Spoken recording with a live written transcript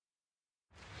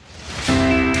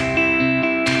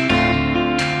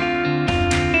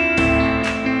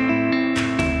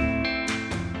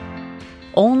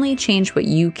only change what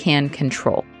you can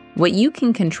control. What you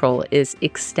can control is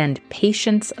extend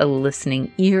patience, a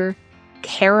listening ear,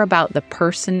 care about the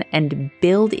person, and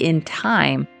build in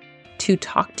time to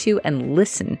talk to and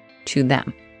listen to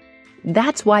them.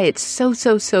 That's why it's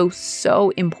so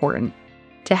important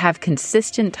to have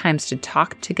consistent times to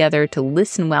talk together, to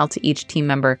listen well to each team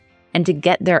member, and to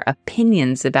get their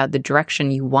opinions about the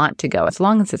direction you want to go, as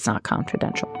long as it's not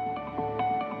confidential.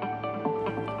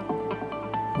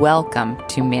 Welcome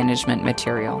to Management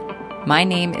Material. My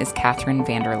name is Catherine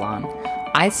Vanderlaan.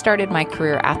 I started my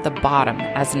career at the bottom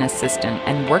as an assistant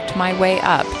and worked my way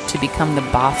up to become the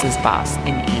boss's boss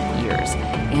in 8 years.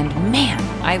 And man,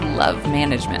 I love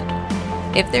management.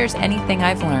 If there's anything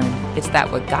I've learned, it's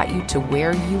that what got you to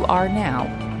where you are now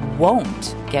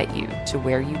won't get you to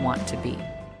where you want to be.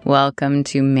 Welcome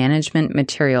to Management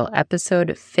Material,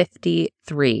 episode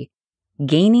 53,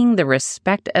 Gaining the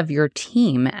Respect of Your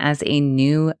Team as a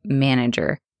New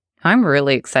Manager. I'm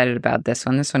really excited about this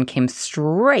one. This one came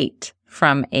straight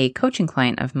from a coaching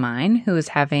client of mine who is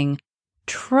having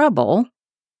trouble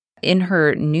in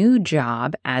her new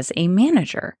job as a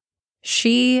manager.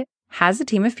 She has a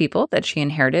team of people that she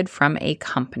inherited from a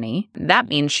company. That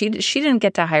means she didn't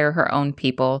get to hire her own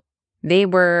people. They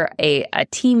were a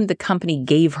team the company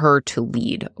gave her to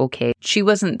lead, okay? She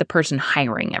wasn't the person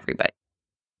hiring everybody.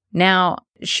 Now,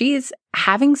 she's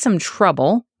having some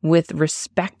trouble with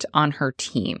respect on her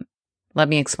team. Let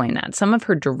me explain that. Some of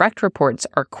her direct reports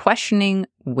are questioning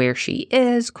where she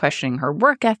is, questioning her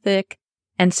work ethic,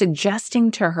 and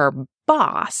suggesting to her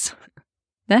boss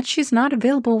that she's not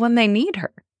available when they need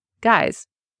her. Guys,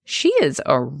 she is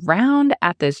around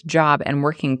at this job and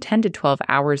working 10 to 12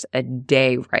 hours a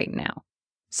day right now.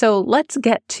 So let's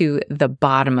get to the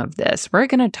bottom of this. We're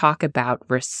going to talk about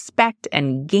respect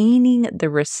and gaining the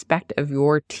respect of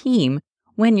your team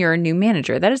when you're a new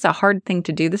manager. That is a hard thing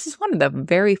to do. This is one of the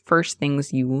very first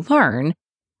things you learn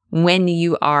when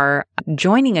you are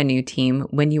joining a new team,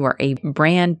 when you are a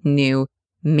brand new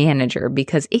manager,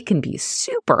 because it can be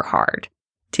super hard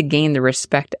to gain the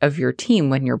respect of your team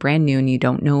when you're brand new and you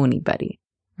don't know anybody.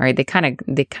 All right, they kind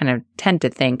of tend to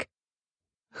think,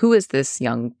 who is this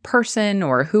young person,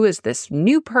 or who is this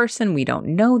new person? We don't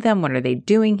know them. What are they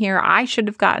doing here? I should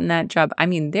have gotten that job. I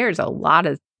mean, there's a lot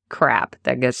of crap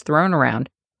that gets thrown around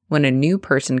when a new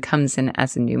person comes in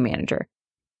as a new manager.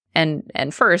 And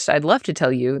first, I'd love to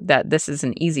tell you that this is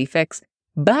an easy fix,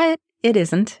 but it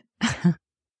isn't.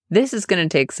 This is going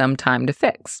to take some time to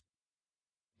fix.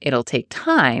 It'll take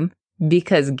time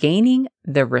because gaining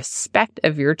the respect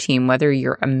of your team, whether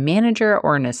you're a manager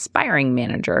or an aspiring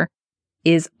manager,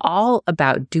 is all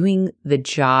about doing the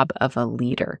job of a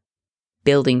leader,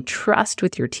 building trust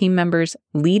with your team members,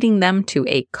 leading them to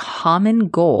a common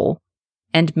goal,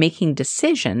 and making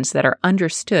decisions that are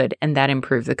understood and that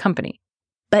improve the company.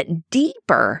 But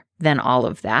deeper than all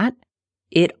of that,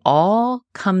 it all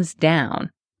comes down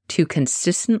to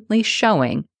consistently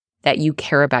showing that you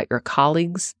care about your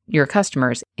colleagues, your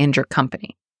customers, and your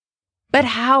company. But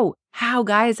how? How,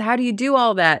 guys? How do you do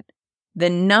all that? The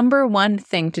number one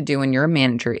thing to do when you're a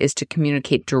manager is to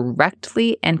communicate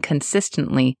directly and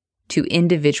consistently to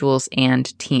individuals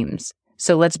and teams.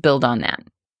 So let's build on that.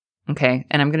 Okay?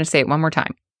 And I'm going to say it one more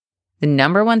time. The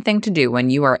number one thing to do when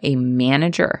you are a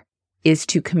manager is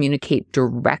to communicate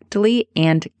directly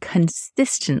and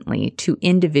consistently to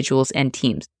individuals and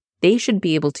teams. They should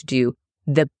be able to do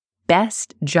the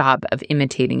best job of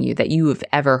imitating you that you have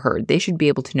ever heard. They should be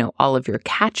able to know all of your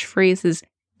catchphrases.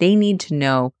 They need to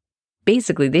know,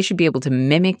 basically, they should be able to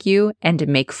mimic you and to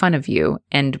make fun of you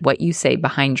and what you say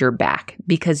behind your back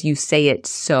because you say it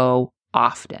so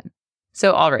often.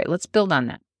 So, all right, let's build on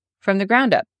that. From the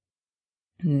ground up,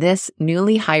 this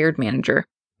newly hired manager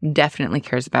definitely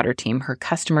cares about her team, her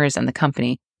customers, and the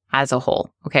company as a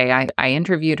whole. Okay, I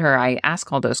interviewed her. I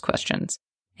asked all those questions.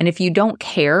 And if you don't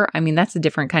care, I mean, that's a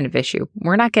different kind of issue.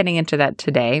 We're not getting into that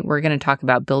today. We're going to talk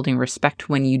about building respect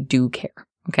when you do care.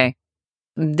 Okay.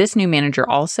 This new manager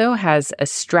also has a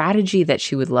strategy that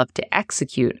she would love to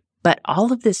execute, but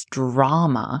all of this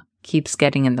drama keeps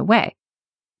getting in the way.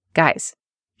 Guys,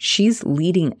 she's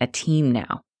leading a team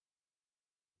now.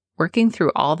 Working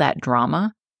through all that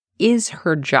drama is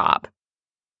her job.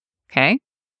 Okay?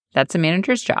 That's a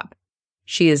manager's job.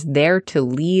 She is there to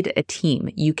lead a team.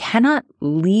 You cannot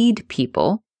lead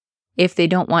people if they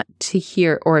don't want to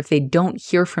hear, or if they don't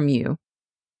hear from you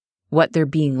what they're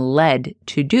being led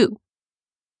to do.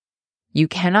 You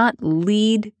cannot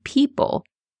lead people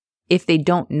if they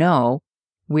don't know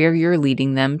where you're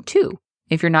leading them to,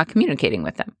 if you're not communicating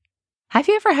with them. Have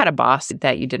you ever had a boss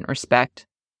that you didn't respect?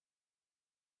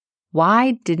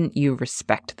 Why didn't you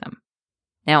respect them?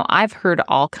 Now, I've heard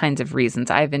all kinds of reasons.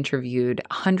 I've interviewed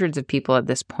hundreds of people at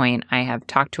this point. I have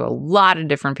talked to a lot of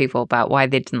different people about why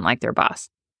they didn't like their boss.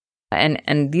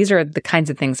 And these are the kinds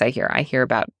of things I hear. I hear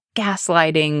about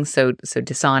gaslighting, so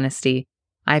dishonesty.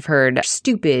 I've heard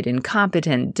stupid,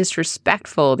 incompetent,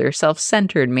 disrespectful, they're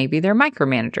self-centered, maybe they're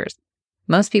micromanagers.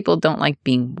 Most people don't like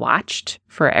being watched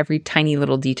for every tiny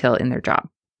little detail in their job.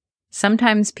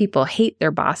 Sometimes people hate their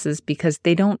bosses because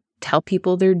they don't tell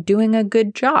people they're doing a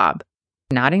good job,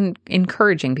 not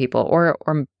encouraging people,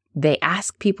 or they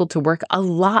ask people to work a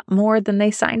lot more than they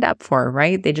signed up for,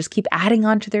 right? They just keep adding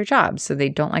on to their jobs, so they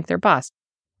don't like their boss.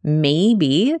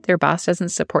 Maybe their boss doesn't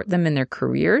support them in their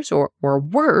careers, or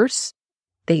worse,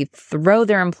 they throw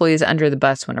their employees under the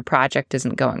bus when a project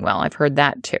isn't going well. I've heard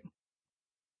that too.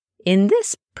 In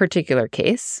this particular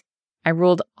case, I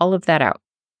ruled all of that out.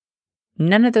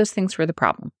 None of those things were the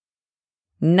problem.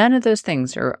 None of those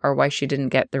things are why she didn't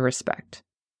get the respect.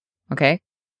 Okay?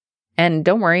 And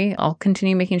don't worry, I'll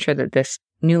continue making sure that this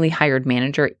newly hired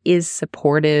manager is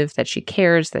supportive, that she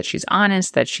cares, that she's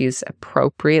honest, that she's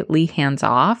appropriately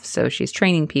hands-off. So she's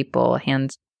training people,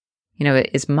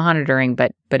 is monitoring,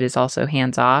 but is also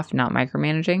hands-off, not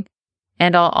micromanaging.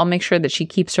 And I'll make sure that she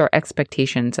keeps her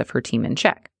expectations of her team in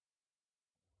check.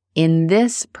 In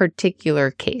this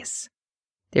particular case,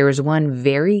 there was one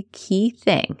very key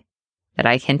thing that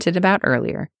I hinted about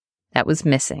earlier that was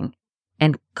missing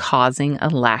and causing a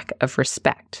lack of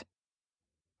respect.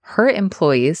 Her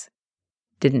employees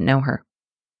didn't know her.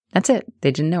 That's it.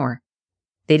 They didn't know her.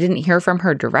 They didn't hear from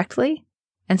her directly,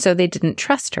 and so they didn't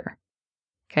trust her.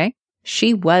 Okay?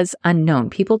 She was unknown.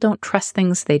 People don't trust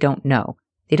things they don't know.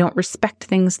 They don't respect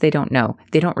things they don't know.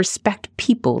 They don't respect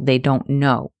people they don't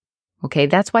know. Okay?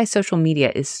 That's why social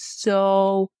media is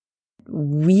so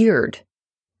weird,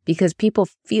 because people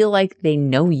feel like they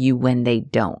know you when they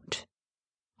don't.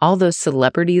 All those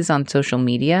celebrities on social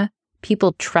media,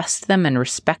 people trust them and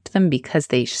respect them because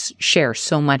they share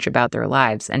so much about their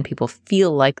lives, and people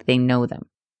feel like they know them.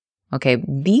 Okay,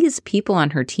 these people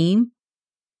on her team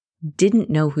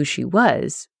didn't know who she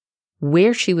was,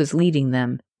 where she was leading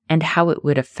them, and how it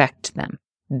would affect them.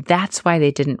 That's why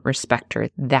they didn't respect her.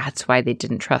 That's why they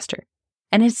didn't trust her.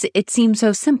 And it seems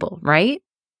so simple, right?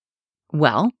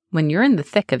 Well, when you're in the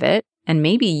thick of it, and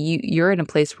maybe you're in a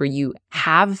place where you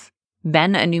have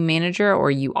been a new manager, or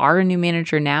you are a new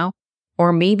manager now,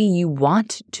 or maybe you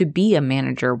want to be a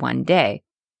manager one day,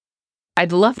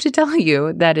 I'd love to tell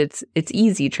you that it's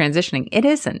easy transitioning. It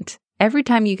isn't. Every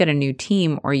time you get a new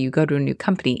team or you go to a new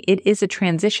company, it is a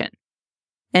transition.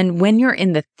 And when you're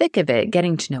in the thick of it,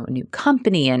 getting to know a new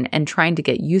company and trying to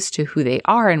get used to who they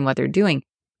are and what they're doing,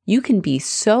 you can be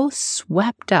so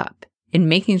swept up in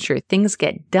making sure things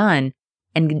get done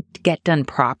and get done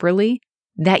properly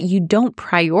that you don't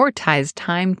prioritize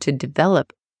time to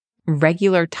develop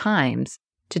regular times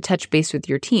to touch base with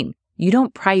your team. You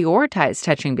don't prioritize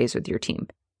touching base with your team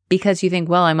because you think,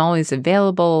 well, I'm always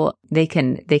available. They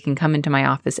can come into my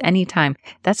office anytime.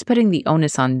 That's putting the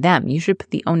onus on them. You should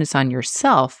put the onus on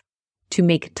yourself to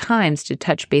make times to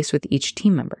touch base with each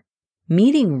team member.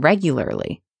 Meeting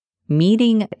regularly,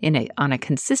 meeting on a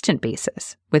consistent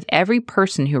basis with every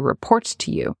person who reports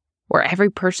to you, or every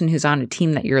person who's on a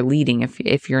team that you're leading,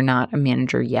 if you're not a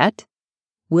manager yet,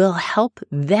 will help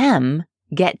them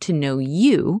get to know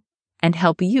you and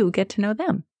help you get to know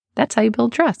them. That's how you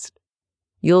build trust.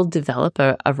 You'll develop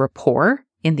a rapport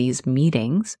in these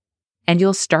meetings, and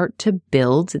you'll start to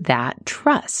build that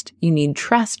trust. You need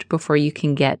trust before you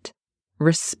can get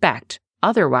respect.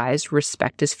 Otherwise,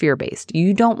 respect is fear-based.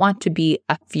 You don't want to be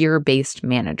a fear-based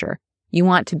manager. You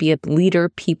want to be a leader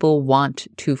people want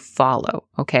to follow,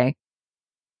 okay?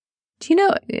 Do you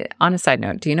know, on a side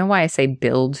note, do you know why I say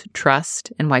build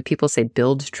trust and why people say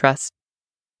build trust?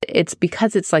 It's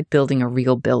because it's like building a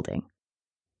real building.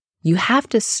 You have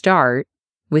to start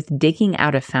with digging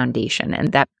out a foundation,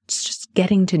 and that's just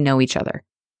getting to know each other.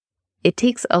 It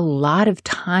takes a lot of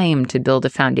time to build a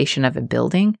foundation of a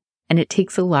building, and it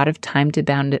takes a lot of time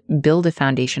to build a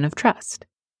foundation of trust.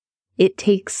 It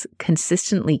takes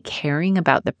consistently caring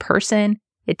about the person.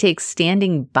 It takes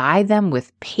standing by them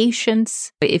with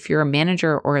patience. If you're a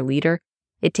manager or a leader,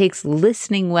 it takes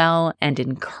listening well and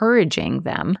encouraging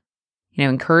them.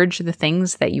 Encourage the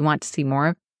things that you want to see more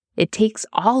of. It takes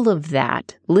all of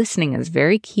that. Listening is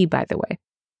very key, by the way,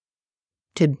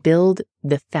 to build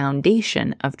the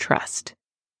foundation of trust.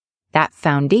 That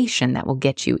foundation that will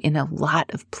get you in a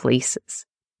lot of places.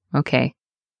 Okay.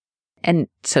 And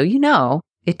so,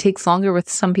 it takes longer with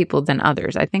some people than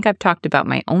others. I think I've talked about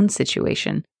my own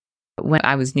situation. When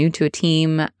I was new to a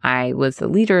team, I was the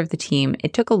leader of the team.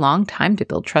 It took a long time to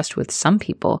build trust with some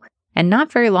people. and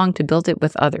not very long to build it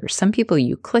with others. Some people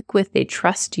you click with, they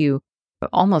trust you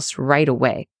almost right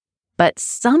away. But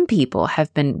some people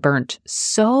have been burnt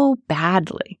so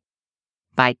badly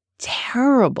by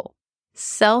terrible,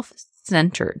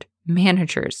 self-centered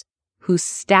managers who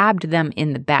stabbed them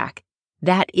in the back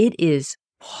that it is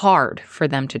hard for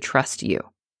them to trust you.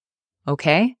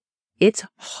 Okay? It's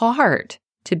hard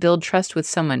to build trust with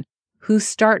someone who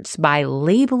starts by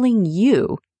labeling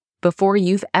you before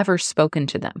you've ever spoken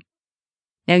to them.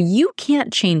 Now, you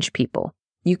can't change people.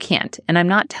 You can't. And I'm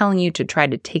not telling you to try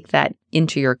to take that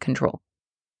into your control.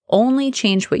 Only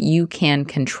change what you can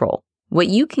control. What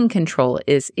you can control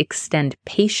is extend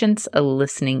patience, a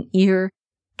listening ear,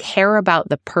 care about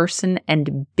the person,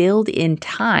 and build in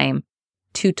time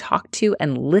to talk to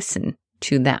and listen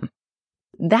to them.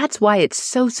 That's why it's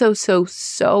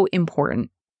so important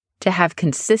to have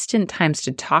consistent times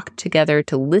to talk together,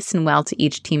 to listen well to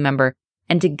each team member,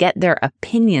 and to get their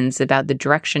opinions about the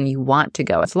direction you want to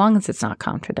go, as long as it's not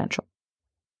confidential.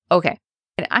 Okay,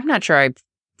 I'm not sure I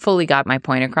fully got my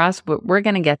point across, but we're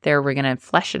going to get there. We're going to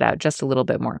flesh it out just a little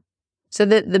bit more. So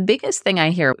the biggest thing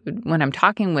I hear when I'm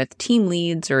talking with team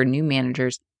leads or new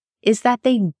managers is that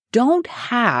they don't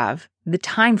have the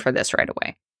time for this right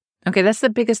away. Okay, that's the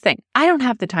biggest thing. I don't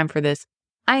have the time for this.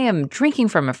 I am drinking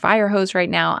from a fire hose right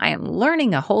now. I am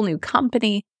learning a whole new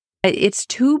company. It's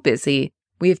too busy.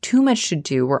 We have too much to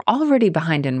do. We're already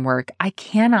behind in work. I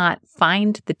cannot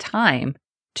find the time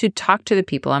to talk to the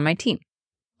people on my team.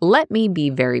 Let me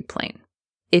be very plain.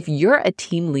 If you're a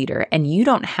team leader and you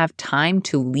don't have time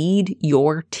to lead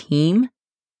your team,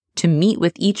 to meet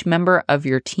with each member of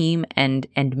your team and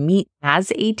meet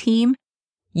as a team,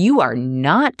 you are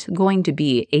not going to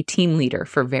be a team leader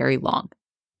for very long.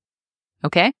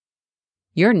 Okay?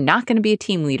 You're not going to be a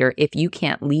team leader if you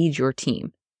can't lead your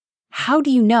team. How do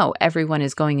you know everyone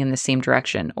is going in the same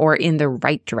direction or in the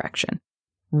right direction?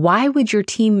 Why would your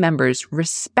team members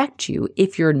respect you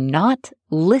if you're not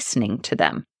listening to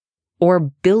them or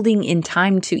building in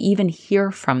time to even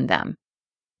hear from them?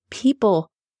 People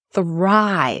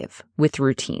thrive with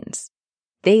routines.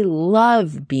 They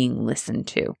love being listened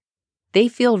to. They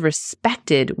feel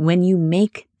respected when you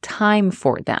make time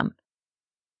for them.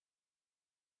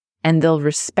 And they'll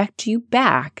respect you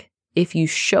back if you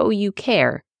show you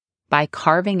care by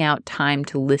carving out time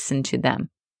to listen to them.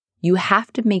 You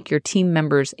have to make your team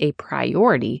members a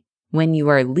priority when you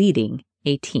are leading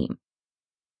a team.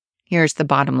 Here's the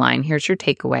bottom line. Here's your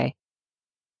takeaway.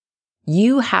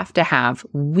 You have to have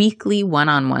weekly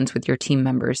one-on-ones with your team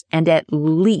members and at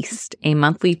least a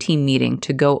monthly team meeting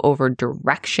to go over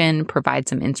direction, provide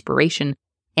some inspiration,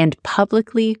 and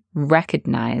publicly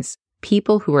recognize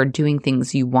people who are doing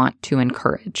things you want to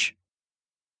encourage.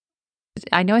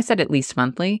 I know I said at least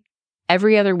monthly.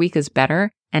 Every other week is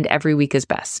better, and every week is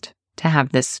best to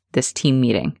have this team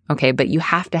meeting, okay? But you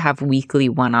have to have weekly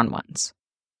one-on-ones,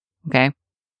 okay?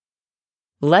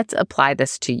 Let's apply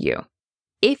this to you.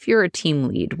 If you're a team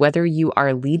lead, whether you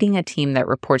are leading a team that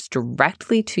reports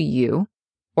directly to you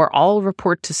or all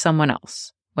report to someone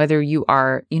else, whether you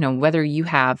are, whether you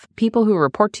have people who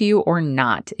report to you or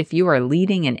not, if you are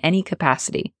leading in any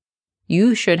capacity,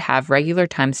 you should have regular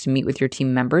times to meet with your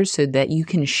team members so that you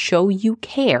can show you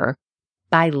care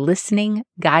by listening,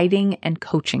 guiding, and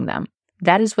coaching them.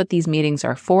 That is what these meetings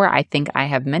are for. I think I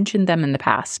have mentioned them in the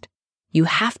past. You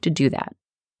have to do that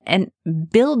and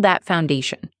build that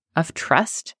foundation of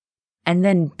trust and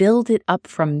then build it up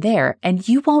from there, and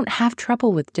you won't have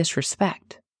trouble with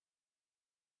disrespect.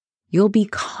 You'll be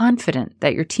confident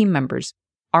that your team members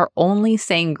are only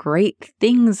saying great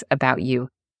things about you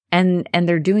and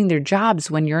they're doing their jobs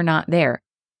when you're not there.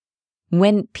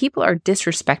 When people are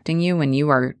disrespecting you when you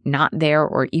are not there,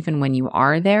 or even when you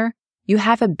are there, you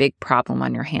have a big problem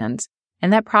on your hands.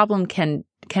 And that problem can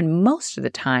most of the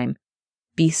time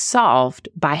be solved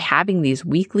by having these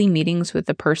weekly meetings with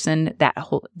the person that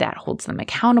holds them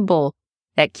accountable,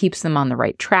 that keeps them on the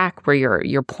right track, where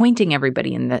you're pointing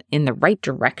everybody in the right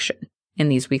direction in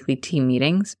these weekly team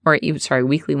meetings,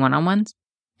 weekly one-on-ones.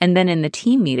 And then in the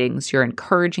team meetings, you're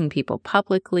encouraging people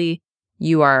publicly.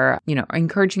 You are,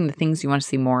 encouraging the things you want to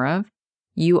see more of.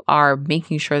 You are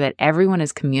making sure that everyone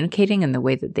is communicating in the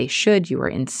way that they should. You are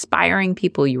inspiring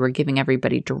people. You are giving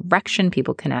everybody direction.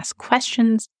 People can ask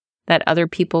questions that other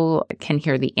people can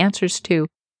hear the answers to.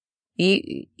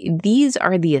 These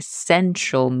are the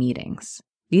essential meetings.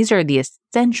 These are the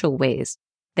essential ways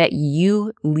that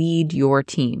you lead your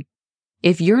team.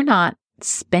 If you're not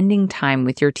spending time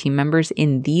with your team members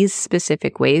in these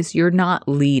specific ways, you're not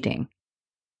leading.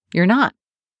 You're not.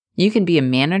 You can be a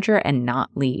manager and not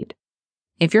lead.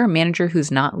 If you're a manager who's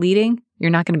not leading,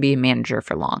 you're not going to be a manager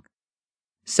for long.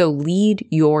 So lead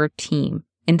your team,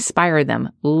 inspire them,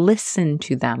 listen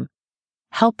to them,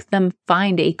 help them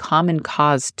find a common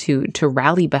cause to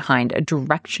rally behind, a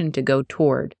direction to go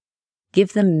toward.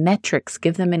 Give them metrics,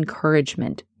 give them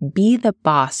encouragement. Be the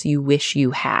boss you wish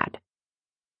you had.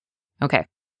 Okay,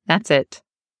 that's it.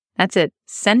 That's it.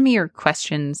 Send me your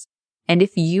questions. And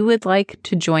if you would like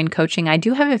to join coaching, I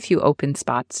do have a few open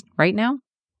spots right now.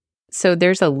 So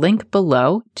there's a link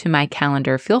below to my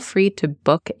calendar. Feel free to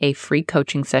book a free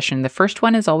coaching session. The first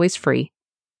one is always free.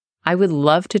 I would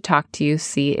love to talk to you,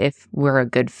 see if we're a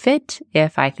good fit,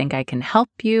 if I think I can help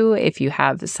you, if you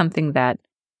have something that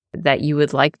you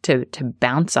would like to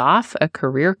bounce off a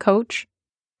career coach.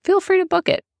 Feel free to book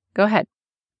it. Go ahead.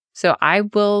 So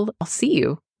I'll see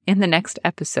you in the next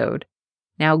episode.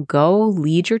 Now go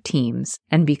lead your teams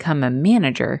and become a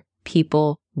manager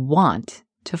people want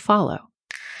to follow.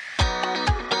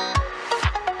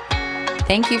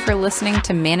 Thank you for listening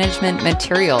to Management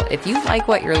Material. If you like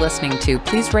what you're listening to,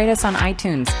 please rate us on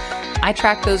iTunes. I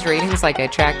track those ratings like I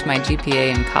tracked my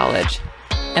GPA in college.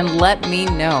 And let me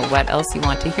know what else you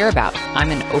want to hear about. I'm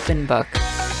an open book.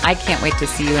 I can't wait to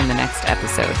see you in the next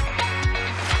episode.